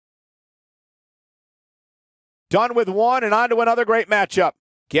Done with one and on to another great matchup.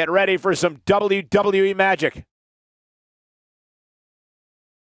 Get ready for some WWE magic.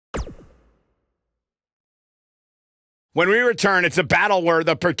 When we return, it's a battle where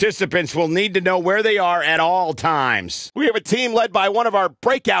the participants will need to know where they are at all times. We have a team led by one of our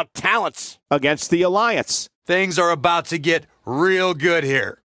breakout talents against the Alliance. Things are about to get real good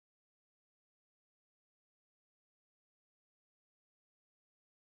here.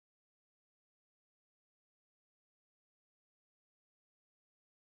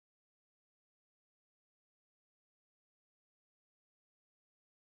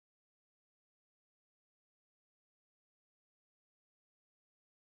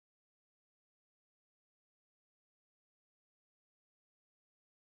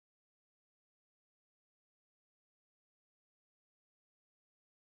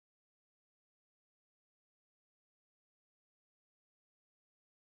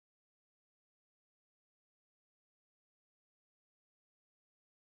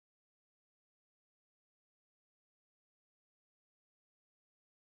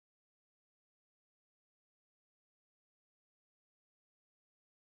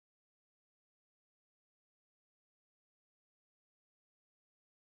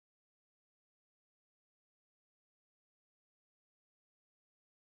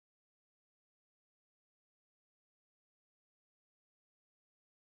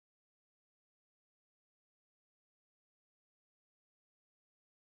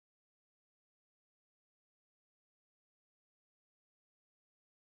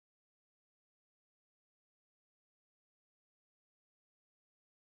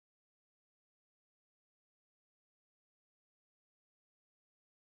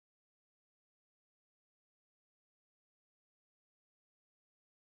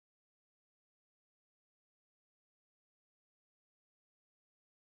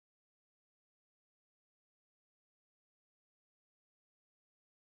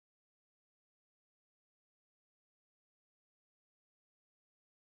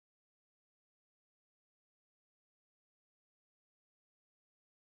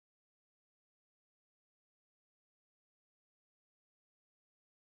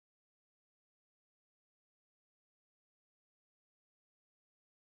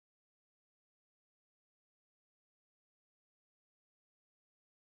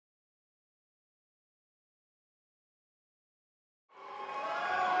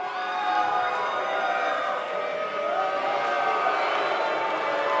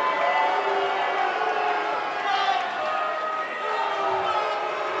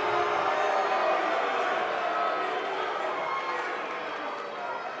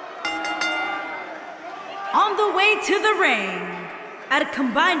 On the way to the ring, at a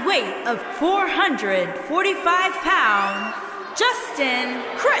combined weight of 445 pounds, Justin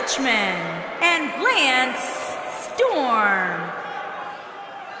Kretschmann and Lance Storm.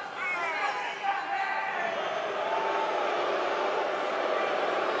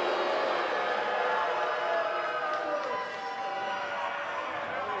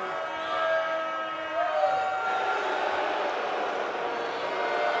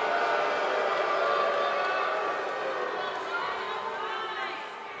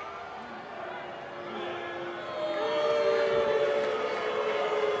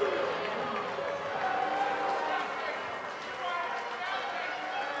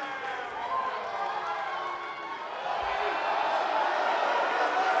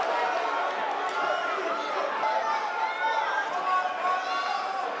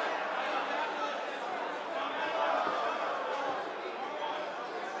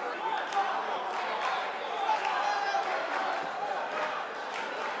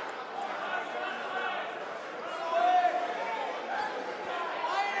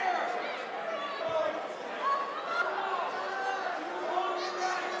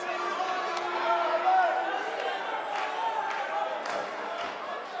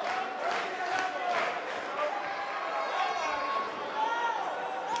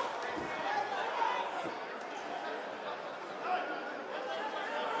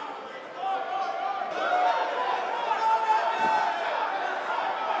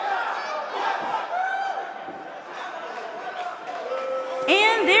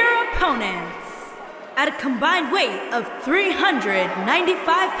 And their opponents, at a combined weight of 395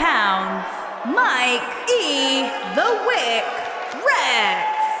 pounds, Mike E. The Wick Rex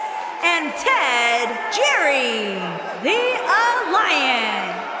and Ted Jerry, the Alliance.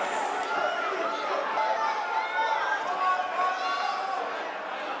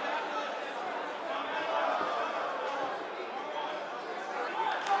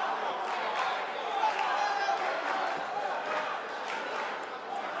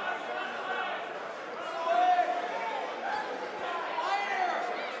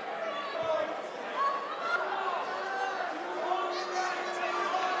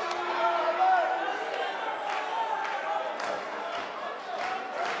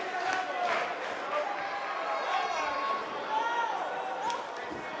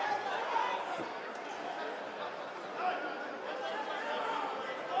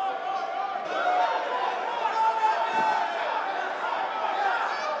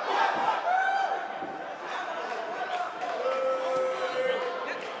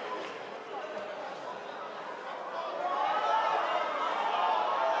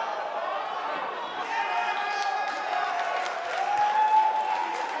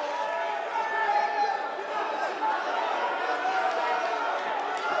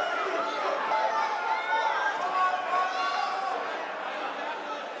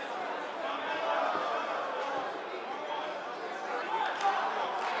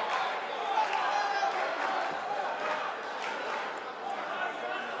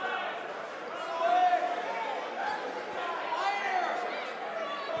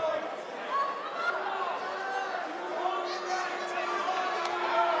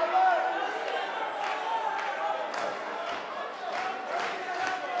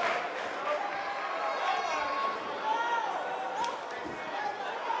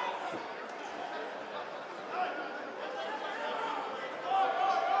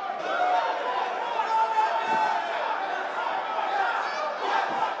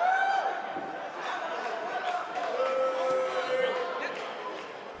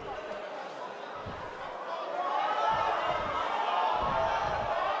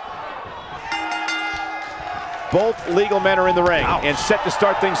 Both legal men are in the ring and set to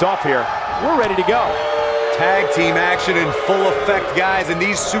start things off here. We're ready to go. Tag team action in full effect, guys, and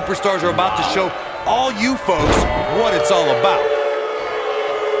these superstars are about to show all you folks what it's all about.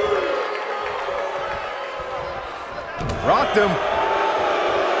 Rocked him.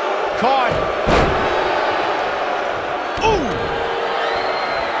 Caught. Ooh!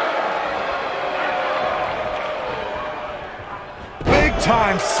 Big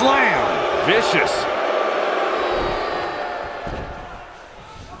time slam. Vicious.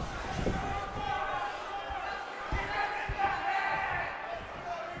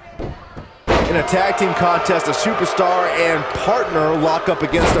 In a tag team contest, a superstar and partner lock up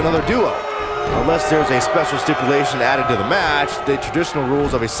against another duo. Unless there's a special stipulation added to the match, the traditional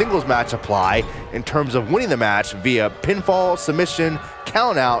rules of a singles match apply in terms of winning the match via pinfall, submission,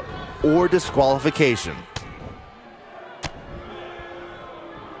 countout, or disqualification.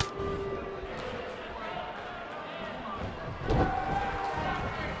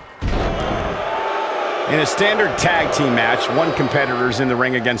 In a standard tag team match, one competitor is in the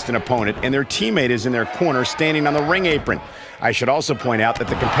ring against an opponent, and their teammate is in their corner standing on the ring apron. I should also point out that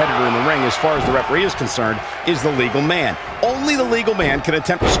the competitor in the ring, as far as the referee is concerned, is the legal man. Only the legal man can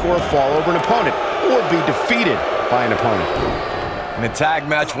attempt to score a fall over an opponent or be defeated by an opponent. In a tag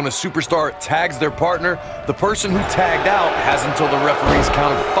match, when a superstar tags their partner, the person who tagged out has until the referee's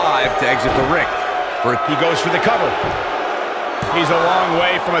count of 5 to exit the ring. He goes for the cover. He's a long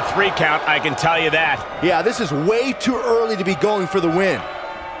way from a 3 count, I can tell you that. Yeah, this is way too early to be going for the win.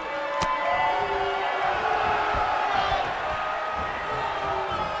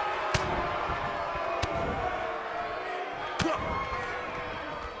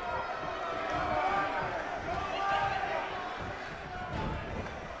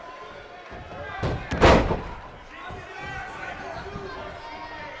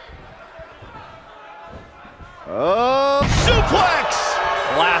 Oh, suplex!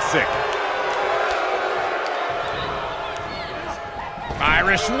 Classic.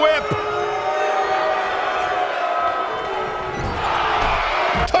 Irish whip.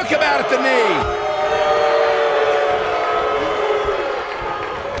 Took him out at the knee.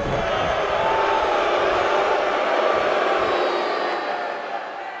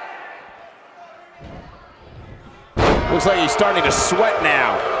 Looks like he's starting to sweat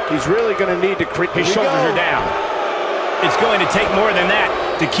now. He's really going to need to creep. His shoulders are down. It's going to take more than that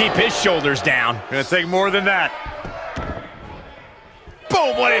to keep his shoulders down. Going to take more than that.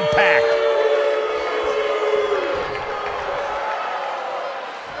 Boom, what impact.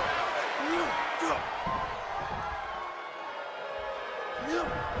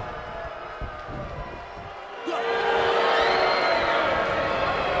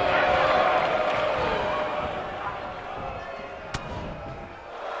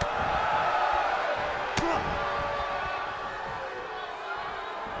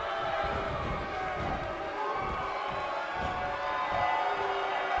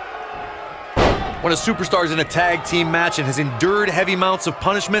 When a superstar is in a tag team match and has endured heavy amounts of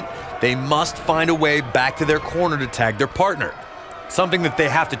punishment, they must find a way back to their corner to tag their partner. Something that they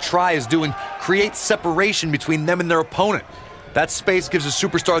have to try is doing create separation between them and their opponent. That space gives a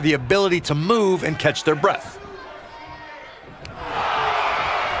superstar the ability to move and catch their breath.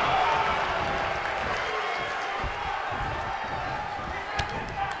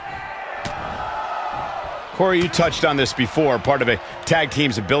 Corey, you touched on this before. Part of a tag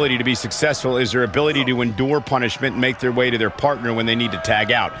team's ability to be successful is their ability to endure punishment and make their way to their partner when they need to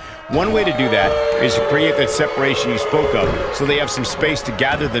tag out. One way to do that is to create that separation you spoke of so they have some space to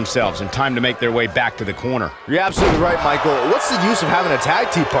gather themselves and time to make their way back to the corner. You're absolutely right, Michael. What's the use of having a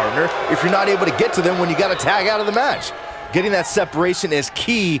tag team partner if you're not able to get to them when you got to tag out of the match? Getting that separation is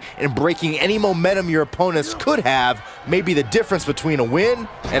key in breaking any momentum your opponents could have, may be the difference between a win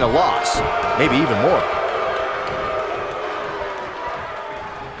and a loss, maybe even more.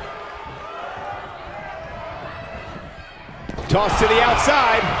 Toss to the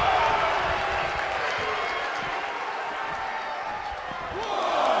outside.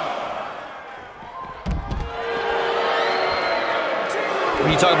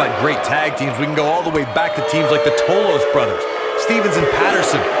 When you talk about great tag teams, we can go all the way back to teams like the Tolos brothers, Stevens and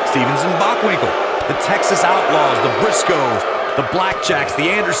Patterson, Stevens and Bockwinkel, the Texas Outlaws, the Briscoes, the Blackjacks, the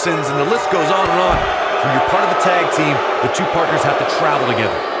Andersons, and the list goes on and on. When you're part of a tag team, the two partners have to travel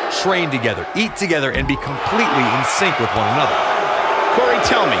together, train together, eat together, and be completely in sync with one another. Corey,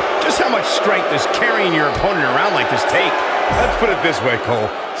 tell me, just how much strength does carrying your opponent around like this take? Let's put it this way, Cole.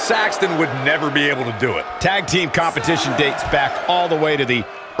 Saxton would never be able to do it. Tag team competition dates back all the way to the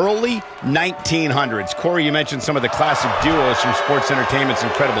early 1900s. Corey, you mentioned some of the classic duos from sports entertainment's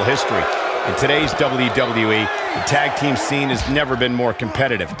incredible history. In today's WWE, the tag team scene has never been more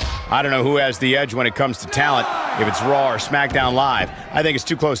competitive. I don't know who has the edge when it comes to talent, if it's Raw or SmackDown Live. I think it's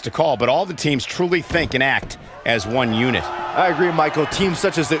too close to call, but all the teams truly think and act as one unit. I agree, Michael. Teams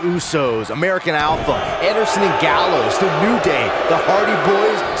such as the Usos, American Alpha, Anderson and Gallows, the New Day, the Hardy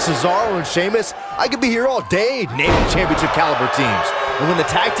Boys, Cesaro and Sheamus. I could be here all day naming championship caliber teams. And when the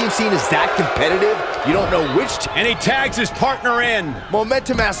tag team scene is that competitive, you don't know which team. And he tags his partner in.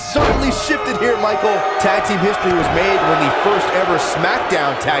 Momentum has certainly shifted here, Michael. Tag team history was made when the first ever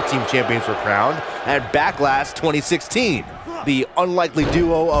SmackDown tag team champions were crowned at Backlash 2016. The unlikely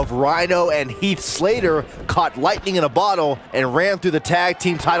duo of Rhino and Heath Slater caught lightning in a bottle and ran through the tag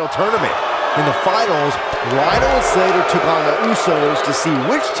team title tournament. In the finals, Rhino and Slater took on the Usos to see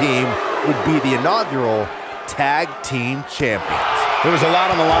which team would be the inaugural tag team champions. There was a lot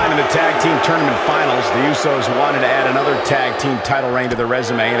on the line in the tag team tournament finals. The Usos wanted to add another tag team title reign to their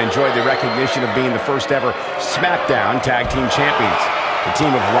resume and enjoyed the recognition of being the first ever SmackDown tag team champions. The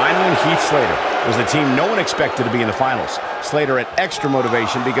team of Rhino and Heath Slater was the team no one expected to be in the finals. Slater had extra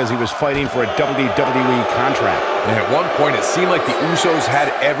motivation because he was fighting for a WWE contract. And at one point, it seemed like the Usos had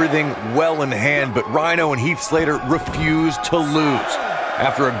everything well in hand, but Rhino and Heath Slater refused to lose.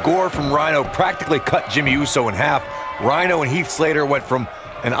 After a gore from Rhino practically cut Jimmy Uso in half, Rhino and Heath Slater went from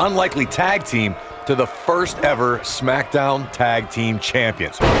an unlikely tag team to the first ever SmackDown Tag Team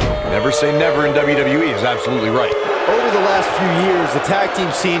Champions. Never say never in WWE is absolutely right. Over the last few years, the tag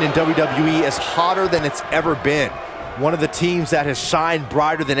team scene in WWE is hotter than it's ever been. One of the teams that has shined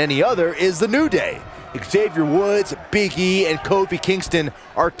brighter than any other is the New Day. Xavier Woods, Big E, and Kofi Kingston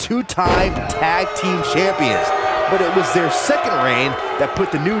are two-time tag team champions. But it was their second reign that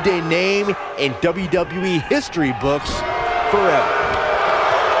put the New Day name in WWE history books forever.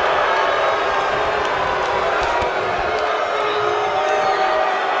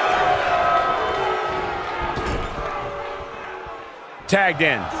 Tagged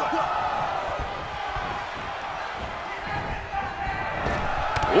in.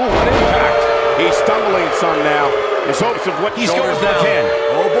 Ooh, what impact. He's stumbling some now. His hopes of what he's going for the pin.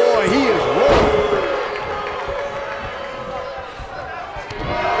 Oh boy, he is rolling.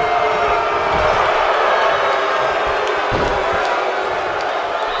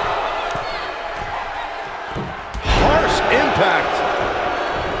 Harsh impact.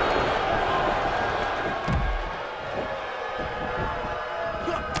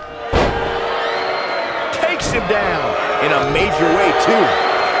 Takes him down in a major way, too.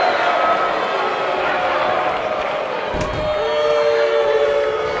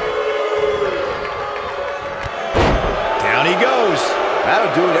 Down he goes.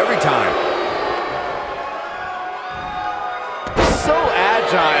 That'll do it every time. So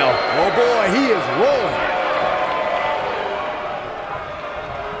agile. Oh boy, he is rolling.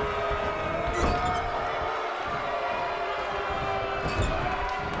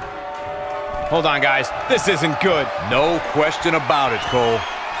 Hold on, guys. This isn't good. No question about it, Cole.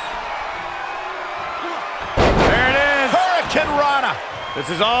 There it is. Hurricane Rana. This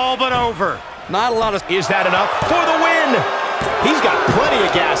is all but over. Not a lot of... Is that enough for the win? He's got plenty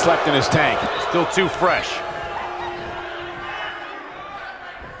of gas left in his tank. Still too fresh.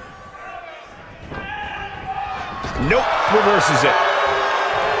 Nope. Reverses it.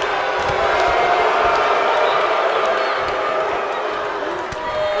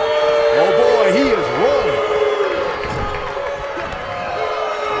 Oh boy, he is rolling.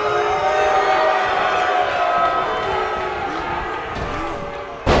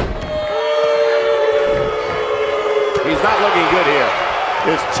 He's not looking good here.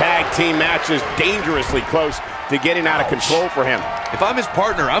 This tag team match is dangerously close to getting out of control for him. If I'm his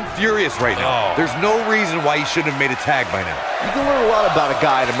partner, I'm furious right now. There's no reason why he shouldn't have made a tag by now. You can learn a lot about a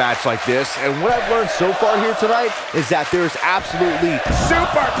guy in a match like this, and what I've learned so far here tonight is that there's absolutely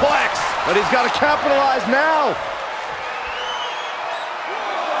Superplex. but he's got to capitalize now.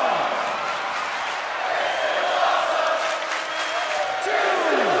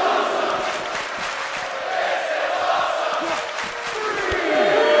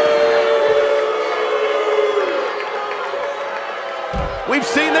 We've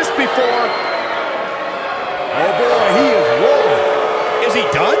seen this before. Oh boy, he is rolling. Is he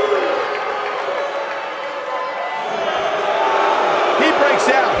done? He breaks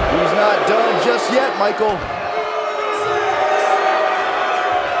out. He's not done just yet, Michael.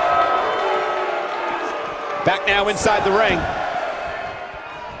 Back now inside the ring.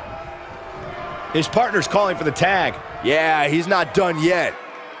 His partner's calling for the tag. Yeah, he's not done yet.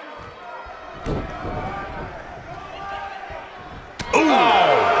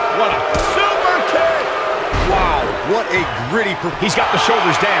 What a super kick. Wow, what a gritty... He's got the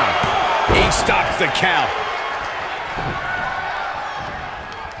shoulders down. He stops the count.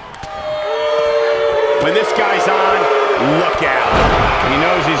 When this guy's on, look out. He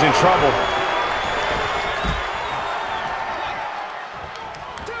knows he's in trouble.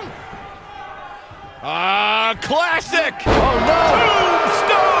 Classic! Oh, no!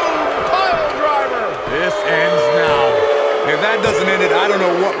 Tombstone pile driver! This ends now. If that doesn't end it, I don't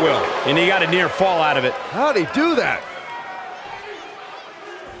know what will. And he got a near fall out of it. How'd he do that?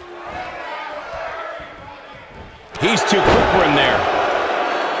 He's too quick for him there.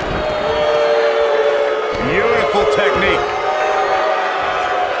 Beautiful technique.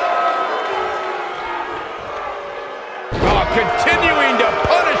 Oh, continuing to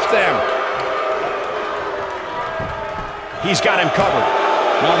punish them. He's got him covered.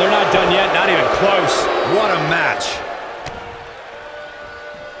 No, they're not done yet, not even close. What a match.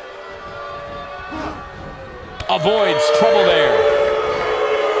 Avoids trouble there.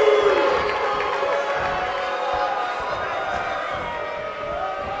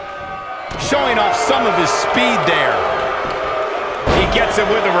 Showing off some of his speed there. He gets him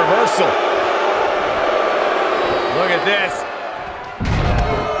with a reversal. Look at this.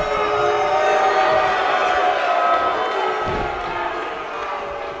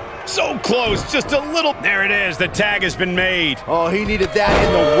 So close, just a little. There it is, the tag has been made. Oh, he needed that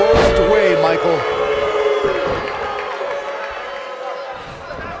in the worst way, Michael.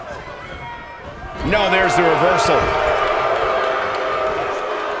 No, there's the reversal.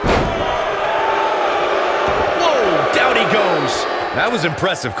 Whoa, down he goes. That was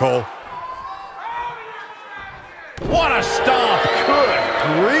impressive, Cole. What a stomp. Good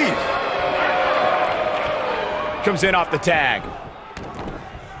grief. Comes in off the tag.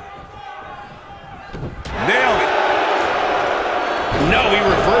 Nailed it. No, he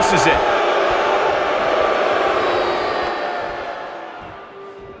reverses it.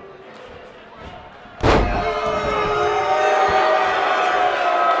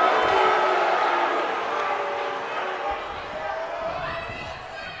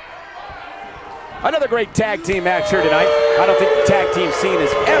 Another great tag team match here tonight. I don't think the tag team scene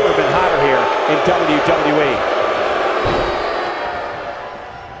has ever been hotter here in WWE.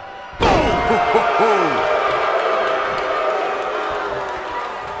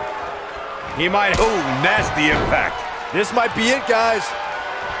 He might. Oh, nasty impact. This might be it, guys.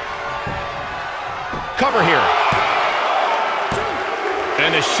 Cover here.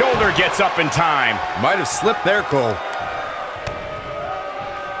 And the shoulder gets up in time. Might have slipped there, Cole.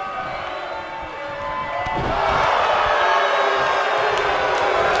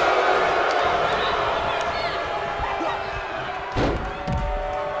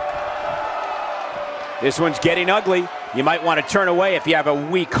 This one's getting ugly. You might want to turn away if you have a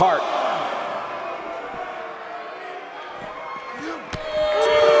weak heart.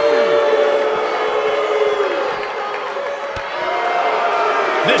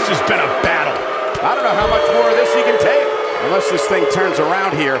 This has been a battle. I don't know how much more of this he can take. Unless this thing turns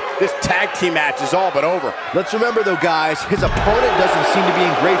around here, this tag team match is all but over. Let's remember, though, guys, his opponent doesn't seem to be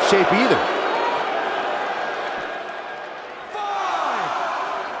in great shape either.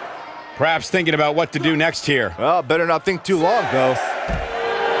 Perhaps thinking about what to do next here. Well, better not think too long, though.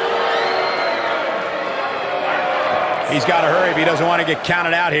 He's got to hurry if he doesn't want to get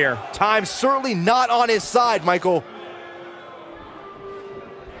counted out here. Time's certainly not on his side, Michael.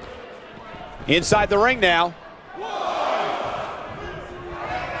 Inside the ring now.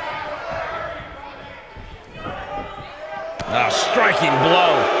 A striking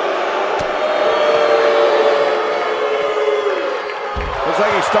blow. Looks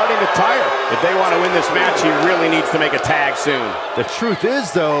like he's starting to tire. If they want to win this match, he really needs to make a tag soon. The truth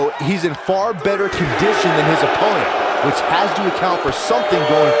is, though, he's in far better condition than his opponent, which has to account for something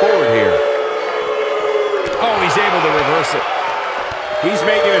going forward here. Oh, he's able to reverse it. He's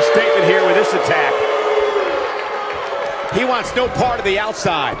making a statement here with this attack. He wants no part of the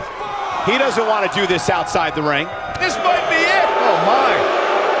outside. He doesn't want to do this outside the ring. This might be it. Oh, my.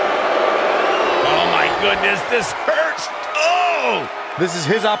 Oh, my goodness, this hurts. Oh! This is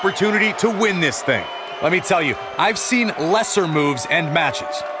his opportunity to win this thing. Let me tell you, I've seen lesser moves and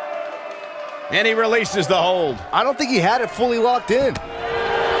matches. And he releases the hold. I don't think he had it fully locked in.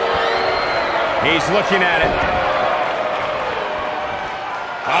 He's looking at it.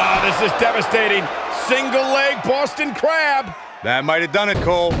 Ah, this is devastating. Single leg Boston Crab. That might have done it,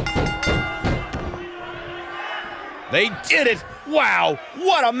 Cole. They did it. Wow,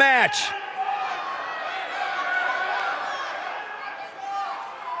 what a match.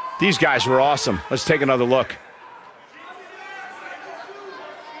 These guys were awesome. Let's take another look.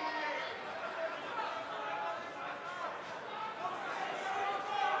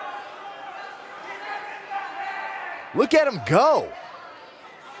 Look at him go.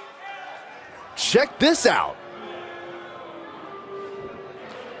 Check this out.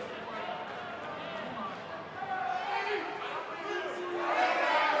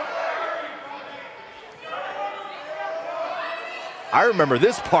 I remember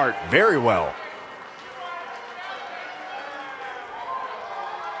this part very well.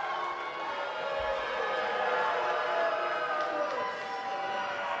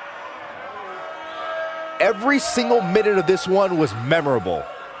 Every single minute of this one was memorable.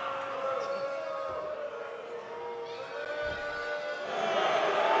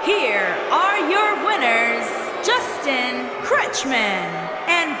 Here are your winners, Justin Crutchman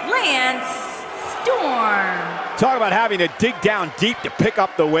and Lance Storm. Talk about having to dig down deep to pick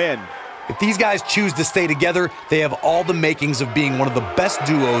up the win. If these guys choose to stay together, they have all the makings of being one of the best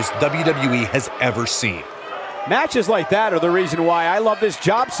duos WWE has ever seen. Matches like that are the reason why I love this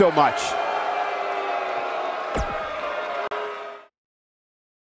job so much.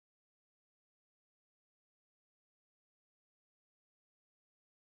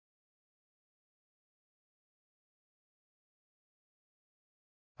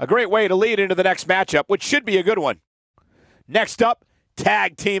 A great way to lead into the next matchup, which should be a good one. Next up,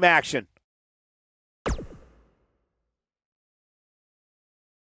 tag team action.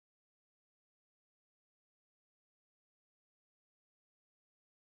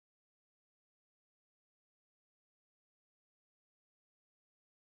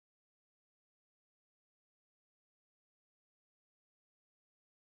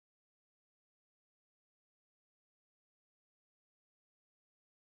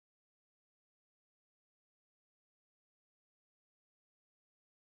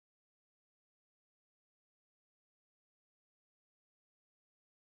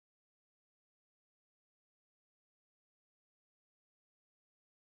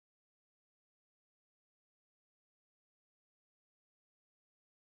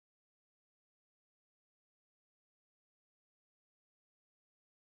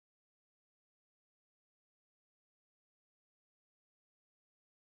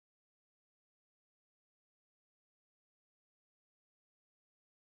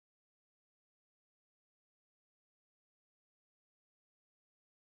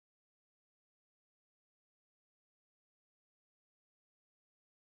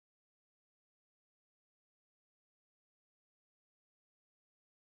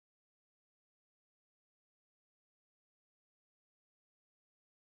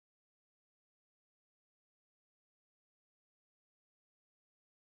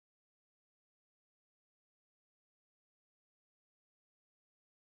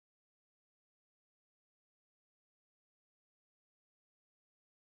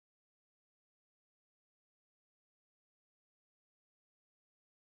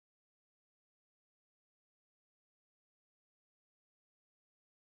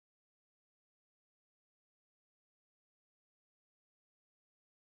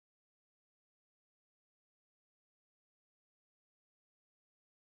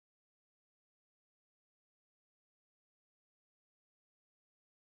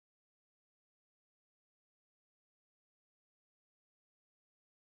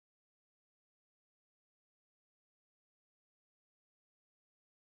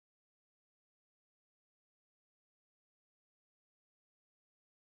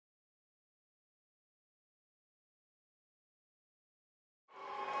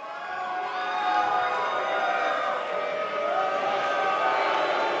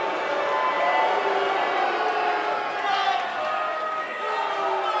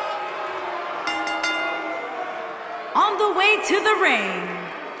 On the way to the ring,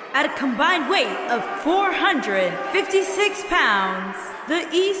 at a combined weight of 456 pounds, the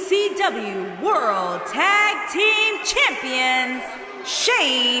ECW World Tag Team Champions,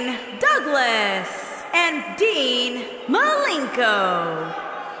 Shane Douglas and Dean Malenko.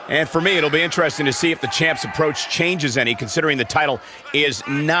 And for me, it'll be interesting to see if the champ's approach changes any, considering the title is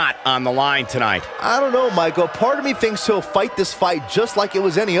not on the line tonight. I don't know, Michael. Part of me thinks he'll fight this fight just like it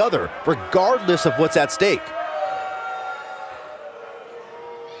was any other, regardless of what's at stake.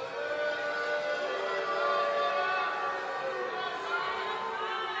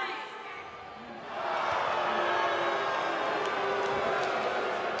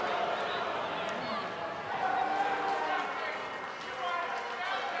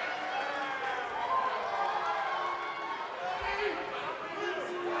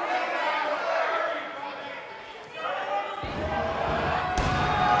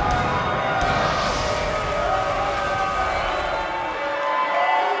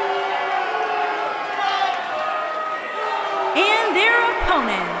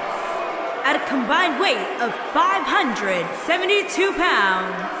 combined weight of 572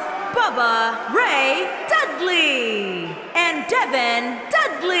 pounds, Bubba Ray Dudley and Devin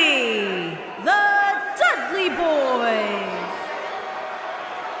Dudley, the Dudley Boys.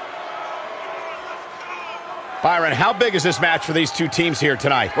 Byron, how big is this match for these two teams here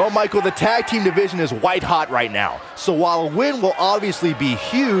tonight? Well, Michael, the tag team division is white hot right now. So while a win will obviously be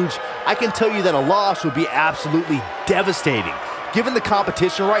huge, I can tell you that a loss would be absolutely devastating. Given the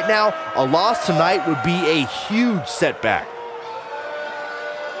competition right now, a loss tonight would be a huge setback.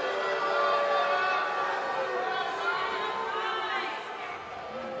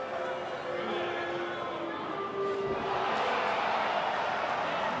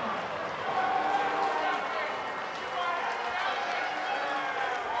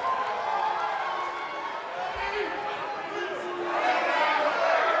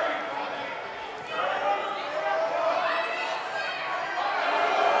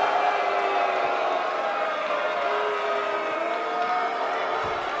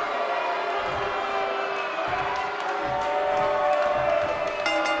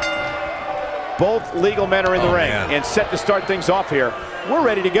 Both legal men are in the ring and set to start things off here. We're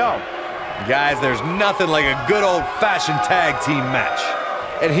ready to go. Guys, there's nothing like a good old-fashioned tag team match.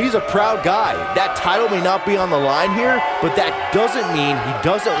 And he's a proud guy. That title may not be on the line here, but that doesn't mean he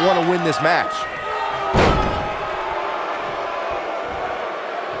doesn't want to win this match.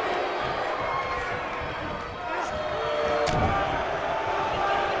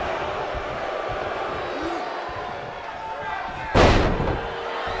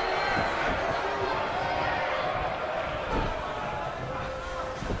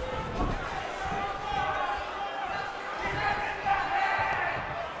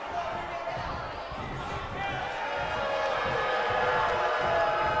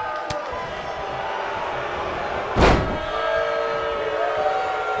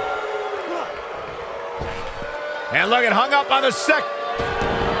 And look, it hung up on the sec.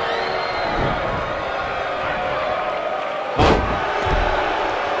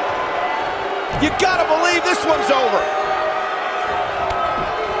 You gotta believe this one's over.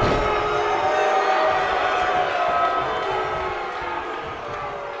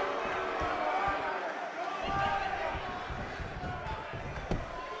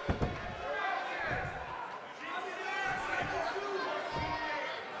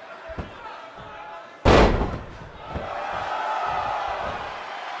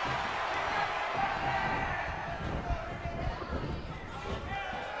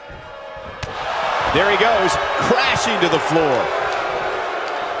 There he goes, crashing to the floor.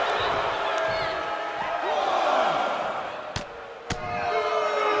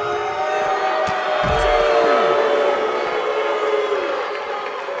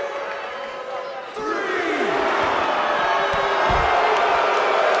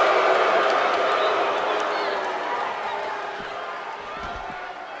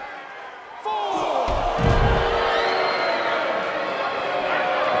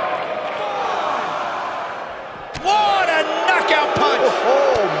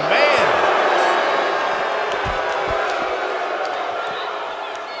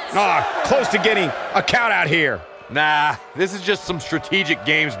 Close to getting a count out here. Nah, this is just some strategic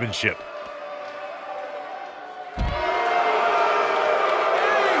gamesmanship.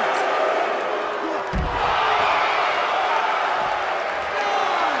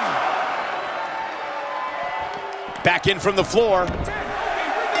 Back in from the floor.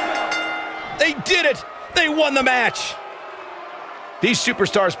 They did it! They won the match! These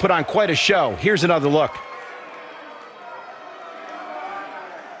superstars put on quite a show. Here's another look.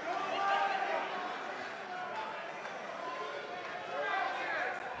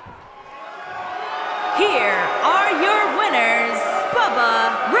 Here are your winners,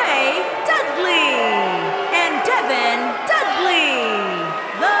 Bubba Ray Dudley and Devin Dudley,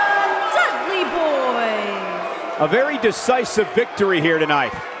 the Dudley Boys. A very decisive victory here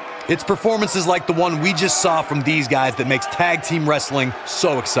tonight. It's performances like the one we just saw from these guys that makes tag team wrestling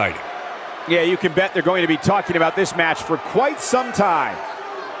so exciting. Yeah, you can bet they're going to be talking about this match for quite some time.